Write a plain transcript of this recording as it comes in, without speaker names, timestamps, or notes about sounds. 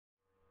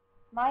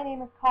My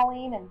name is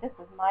Colleen, and this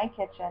is my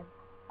kitchen.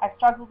 I've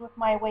struggled with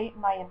my weight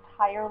my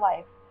entire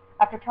life.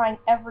 After trying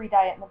every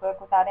diet in the book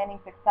without any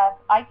success,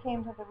 I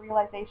came to the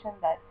realization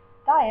that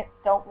diets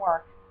don't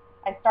work.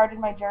 I started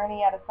my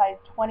journey at a size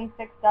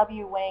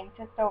 26W, weighing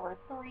just over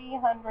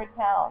 300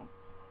 pounds.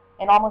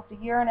 In almost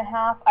a year and a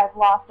half, I've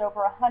lost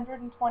over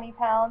 120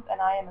 pounds,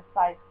 and I am a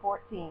size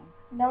 14.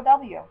 No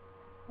W.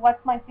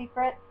 What's my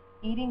secret?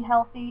 Eating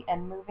healthy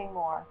and moving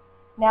more.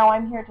 Now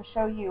I'm here to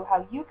show you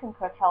how you can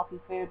cook healthy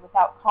food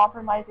without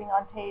compromising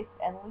on taste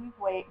and lose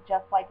weight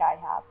just like I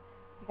have.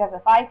 Because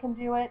if I can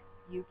do it,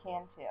 you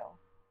can too.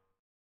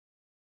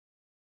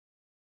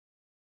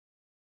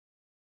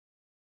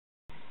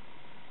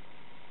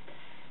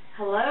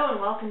 Hello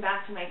and welcome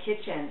back to my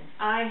kitchen.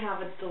 I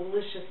have a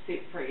delicious soup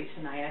for you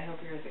tonight. I hope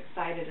you're as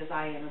excited as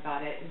I am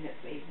about it. And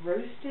it's a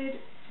roasted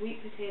sweet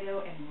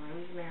potato and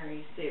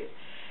rosemary soup.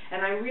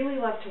 And I really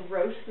love to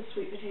roast the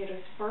sweet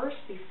potatoes first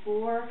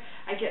before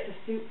I get the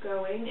soup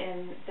going,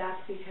 and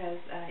that's because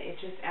it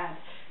just adds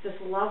this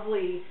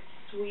lovely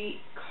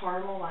sweet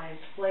caramelized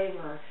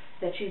flavor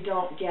that you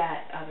don't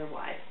get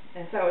otherwise.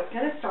 And so it's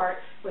going to start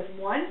with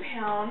 1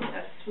 pound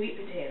of sweet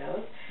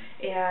potatoes,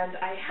 and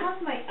I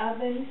have my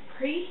oven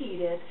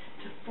preheated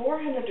to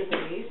 400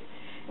 degrees.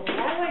 And what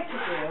I like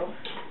to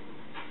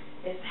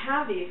do is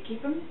have these,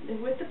 keep them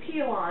with the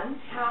peel on,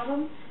 have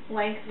them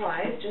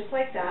lengthwise, just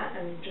like that.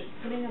 I'm just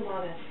putting them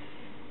on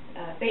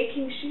a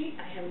baking sheet.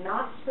 I have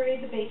not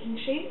sprayed the baking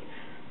sheet.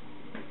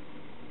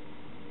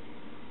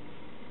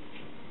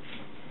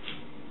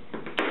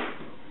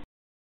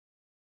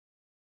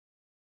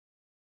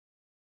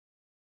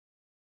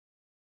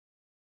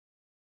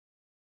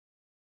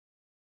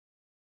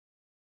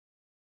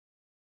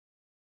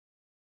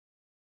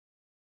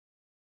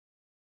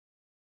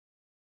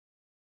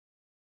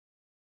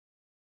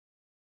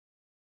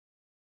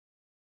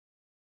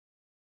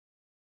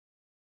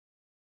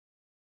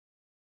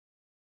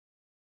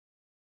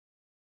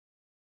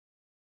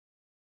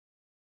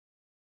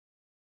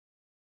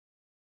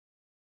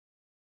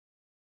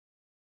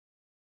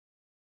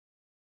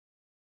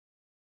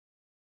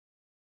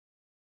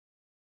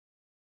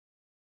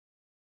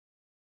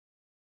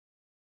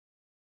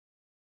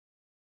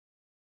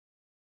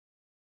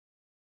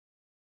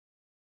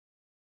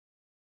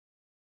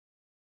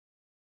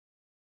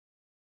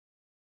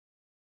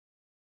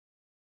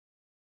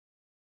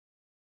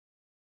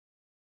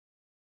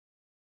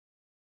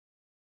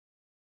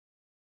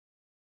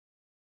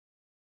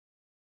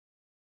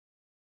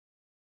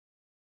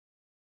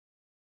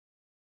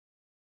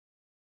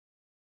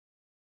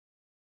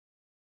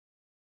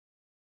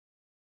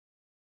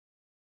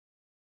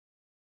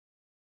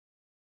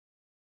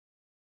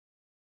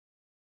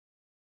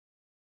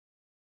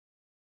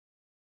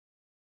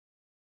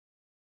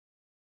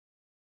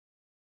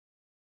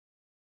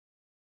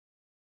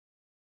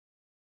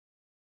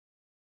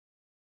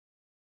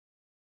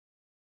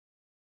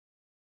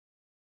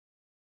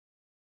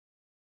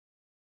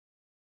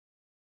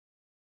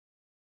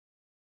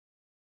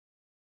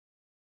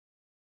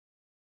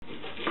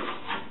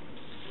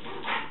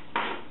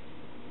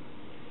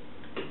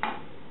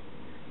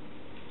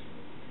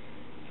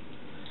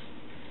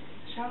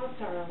 Shallots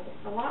are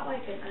a lot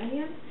like an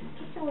onion,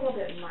 just a little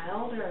bit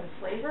milder in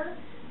flavor,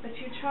 but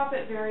you chop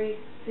it very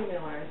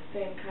similar,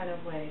 same kind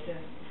of way. Just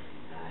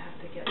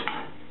have to get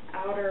the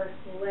outer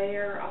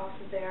layer off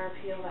of there,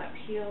 peel that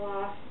peel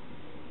off,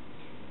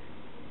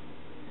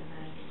 and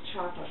then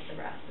chop up the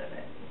rest of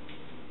it.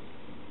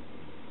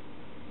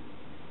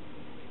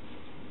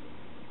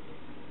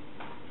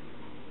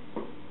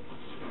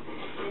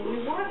 And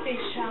you want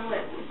these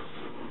shallots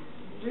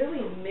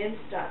really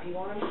minced up. You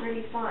want them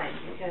pretty fine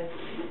because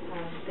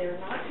they're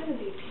not going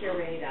to be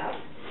pureed up.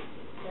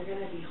 They're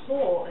going to be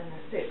whole in the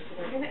soup. So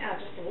they're going to add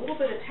just a little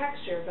bit of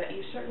texture, but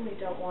you certainly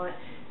don't want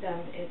them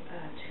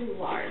too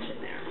large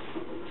in there.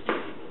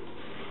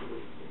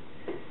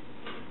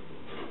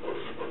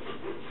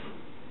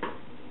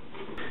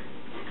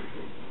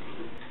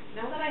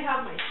 Now that I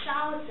have my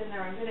shallots in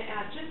there, I'm going to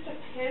add just a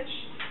pinch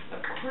of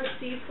coarse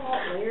sea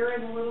salt, layer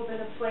in a little bit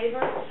of flavor.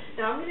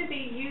 Now I'm going to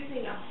be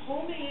using a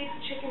homemade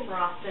chicken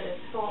broth that is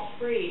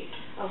salt-free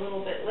a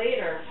little bit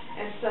later,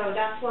 and so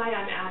that's why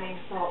I'm adding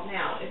salt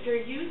now. If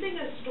you're using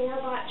a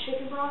store-bought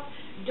chicken broth,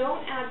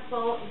 don't add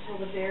salt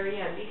until the very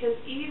end, because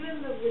even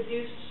the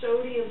reduced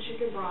sodium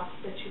chicken broths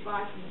that you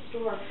buy from the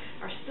store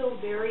are still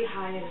very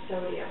high in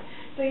sodium.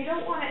 So you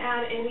don't want to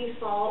add any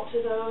salt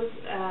to those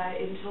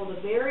until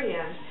the very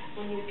end,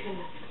 when you can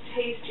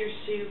taste your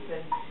soup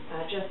and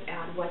just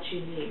add what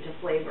you need to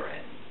flavor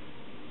it.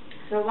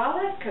 So while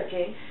that's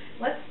cooking,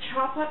 let's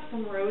chop up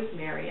some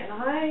rosemary, and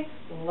I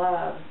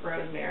love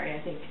rosemary.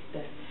 I think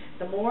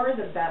the more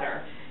the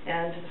better,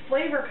 and the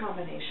flavor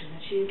combination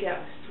that you get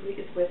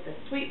with the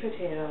sweet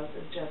potatoes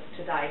is just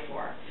to die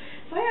for.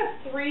 So I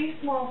have 3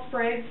 small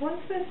sprigs. Once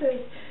this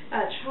is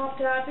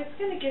chopped up, it's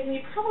going to give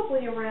me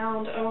probably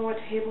around a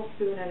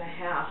tablespoon and a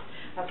half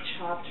of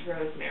chopped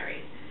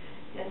rosemary.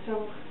 And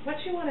so what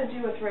you want to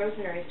do with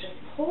rosemary is just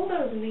pull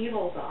those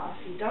needles off.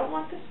 You don't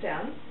want the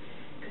stems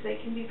because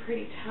they can be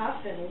pretty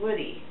tough and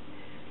woody.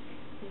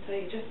 And so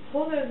you just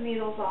pull those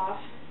needles off,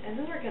 and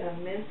then we're going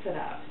to mince it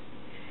up.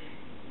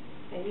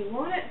 And you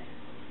want it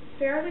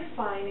fairly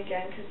fine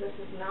again, because this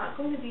is not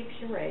going to be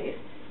pureed.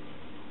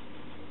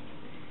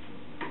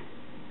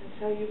 And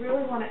so you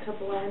really want it to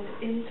blend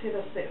into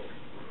the soup.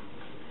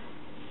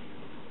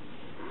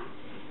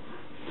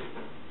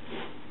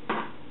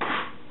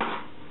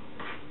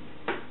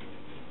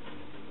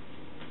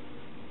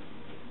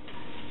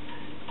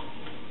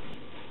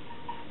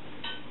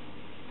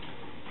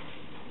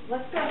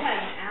 Let's go ahead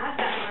and add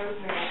that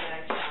rosemary that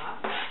I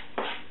chopped.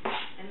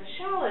 And the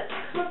shallots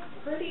cook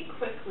pretty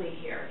quickly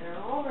here. They're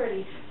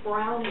already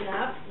browning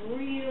up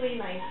really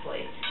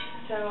nicely.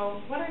 So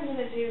what I'm going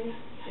to do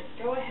is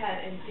go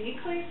ahead and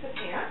deglaze the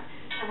pan,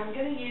 and I'm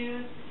going to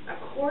use a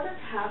 1/4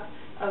 cup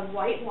of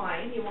white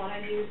wine. You want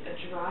to use a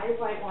dry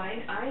white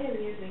wine. I am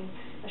using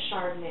a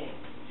Chardonnay.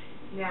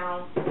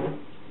 Now,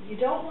 you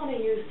don't want to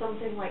use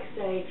something like,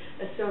 say,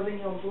 a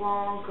Sauvignon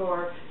Blanc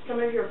or some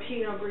of your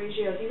Pinot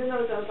Grigios, even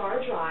though those are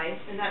dry,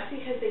 and that's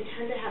because they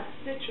tend to have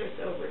citrus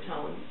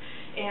overtones.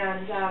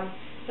 And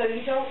so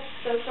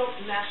those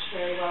don't mesh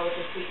very well with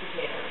the sweet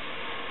potatoes.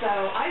 So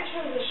I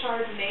chose a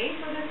Chardonnay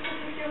for this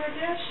particular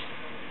dish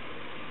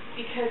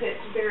because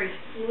it's very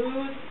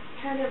smooth,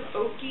 kind of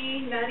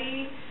oaky,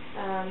 nutty,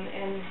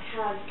 and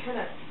has kind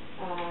of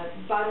a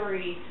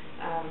buttery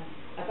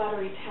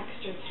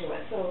texture to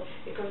it. So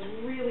it goes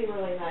really,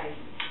 really nice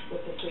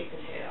with the sweet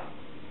potato.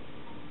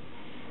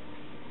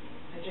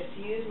 I just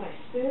use my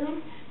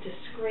spoon to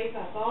scrape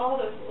up all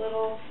those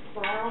little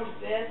browned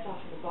bits off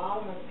of the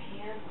bottom of the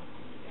pan. Oh,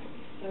 it's going to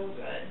be so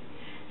good.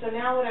 So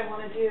now what I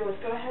want to do is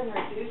go ahead and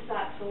reduce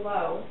that to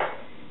low,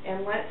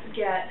 and let's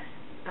get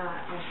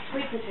our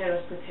sweet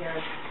potatoes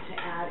prepared to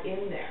add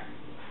in there.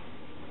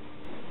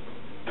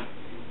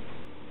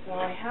 So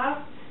I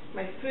have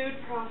my food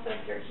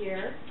processor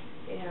here,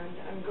 and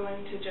I'm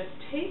going to just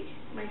take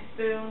my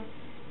spoon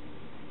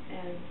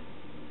and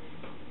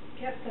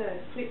get the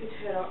sweet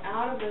potato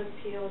out of those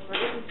peels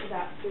right into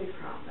that food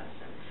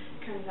processor.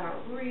 It comes out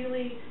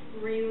really,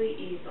 really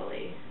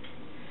easily.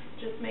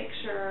 Just make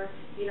sure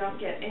you don't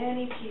get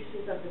any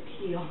pieces of the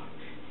peel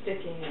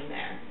sticking in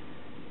there.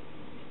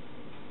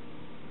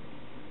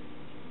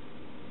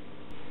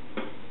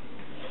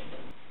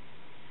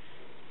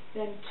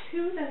 Then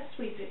to the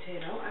sweet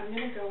potato, I'm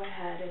going to go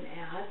ahead and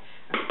add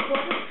a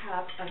 1/4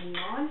 cup of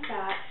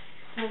non-fat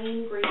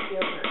plain Greek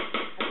yogurt.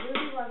 I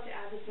really love to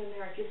add this in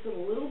there. It gives it a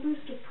little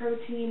boost of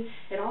protein.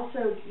 It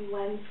also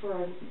lends for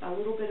a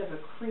little bit of a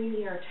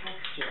creamier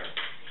texture.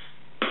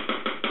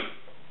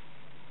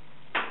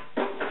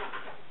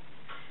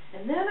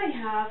 And then I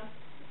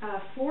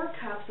have 4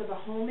 cups of a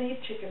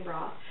homemade chicken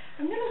broth.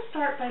 I'm going to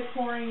start by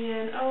pouring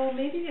in,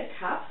 maybe a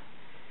cup.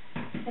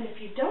 And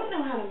if you don't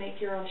know how to make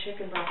your own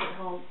chicken broth at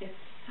home, it's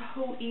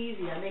so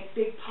easy. I make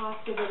big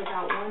pots of it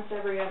about once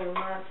every other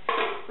month,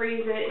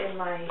 freeze it in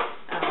my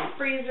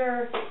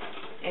freezer,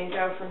 and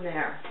go from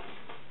there.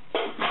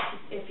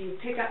 If you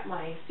pick up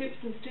my Soups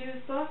and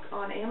Stews book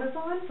on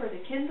Amazon for the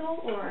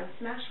Kindle or on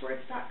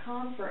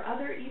Smashwords.com for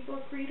other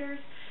ebook readers,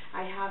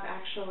 I have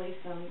actually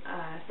some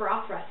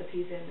broth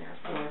recipes in there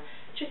for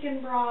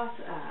chicken broth,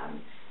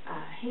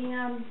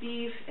 ham,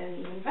 beef, and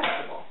even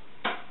vegetable.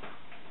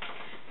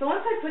 So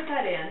once I put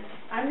that in,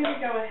 I'm going to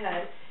go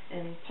ahead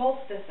and pulse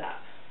this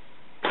up.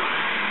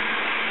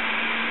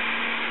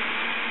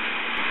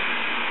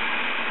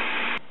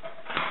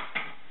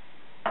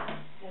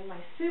 And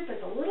my soup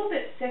is a little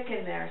bit thick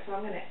in there, so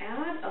I'm going to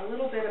add a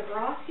little bit of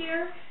broth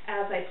here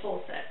as I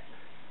pulse it.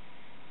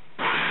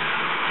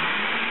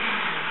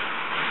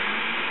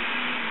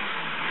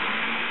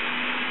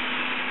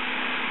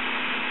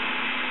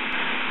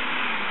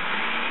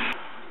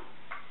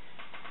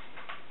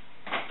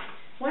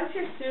 Once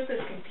your soup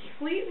is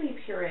completely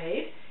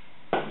pureed,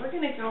 we're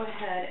going to go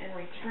ahead and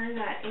return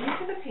that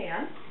into the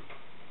pan.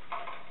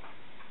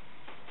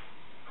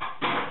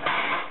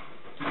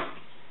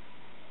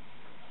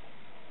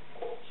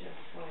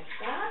 Just like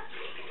that.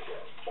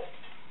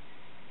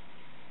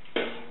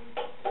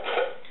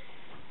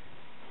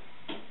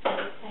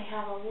 I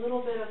have a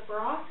little bit of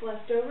broth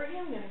left over here.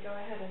 I'm going to go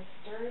ahead and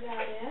stir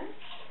that in.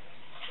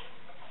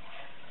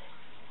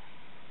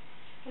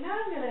 And now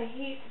I'm going to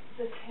heat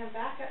this pan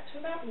back up to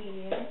about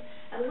medium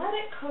and let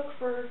it cook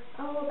for,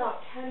 about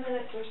 10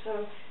 minutes or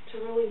so to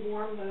really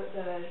warm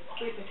the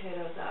sweet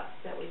potatoes up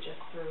that we just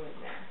threw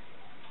in there.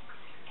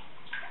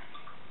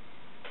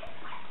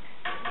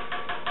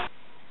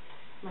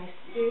 My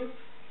soup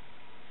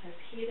has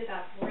heated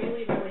up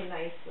really, really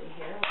nicely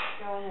here. Let's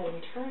go ahead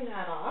and turn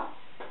that off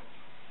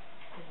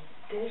and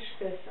dish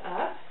this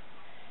up.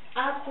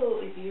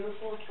 Absolutely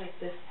beautiful. It's like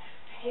this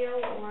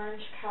pale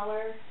orange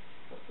color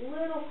with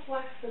little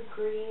flecks of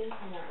green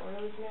from that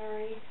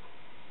rosemary.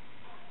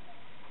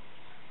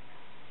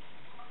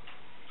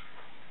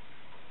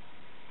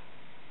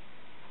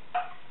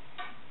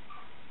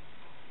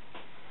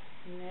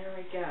 And there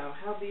we go.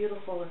 How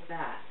beautiful is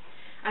that?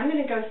 I'm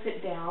going to go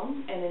sit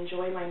down and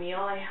enjoy my meal.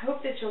 I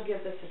hope that you'll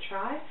give this a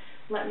try.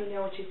 Let me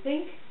know what you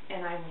think,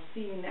 and I will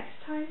see you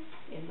next time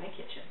in my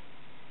kitchen.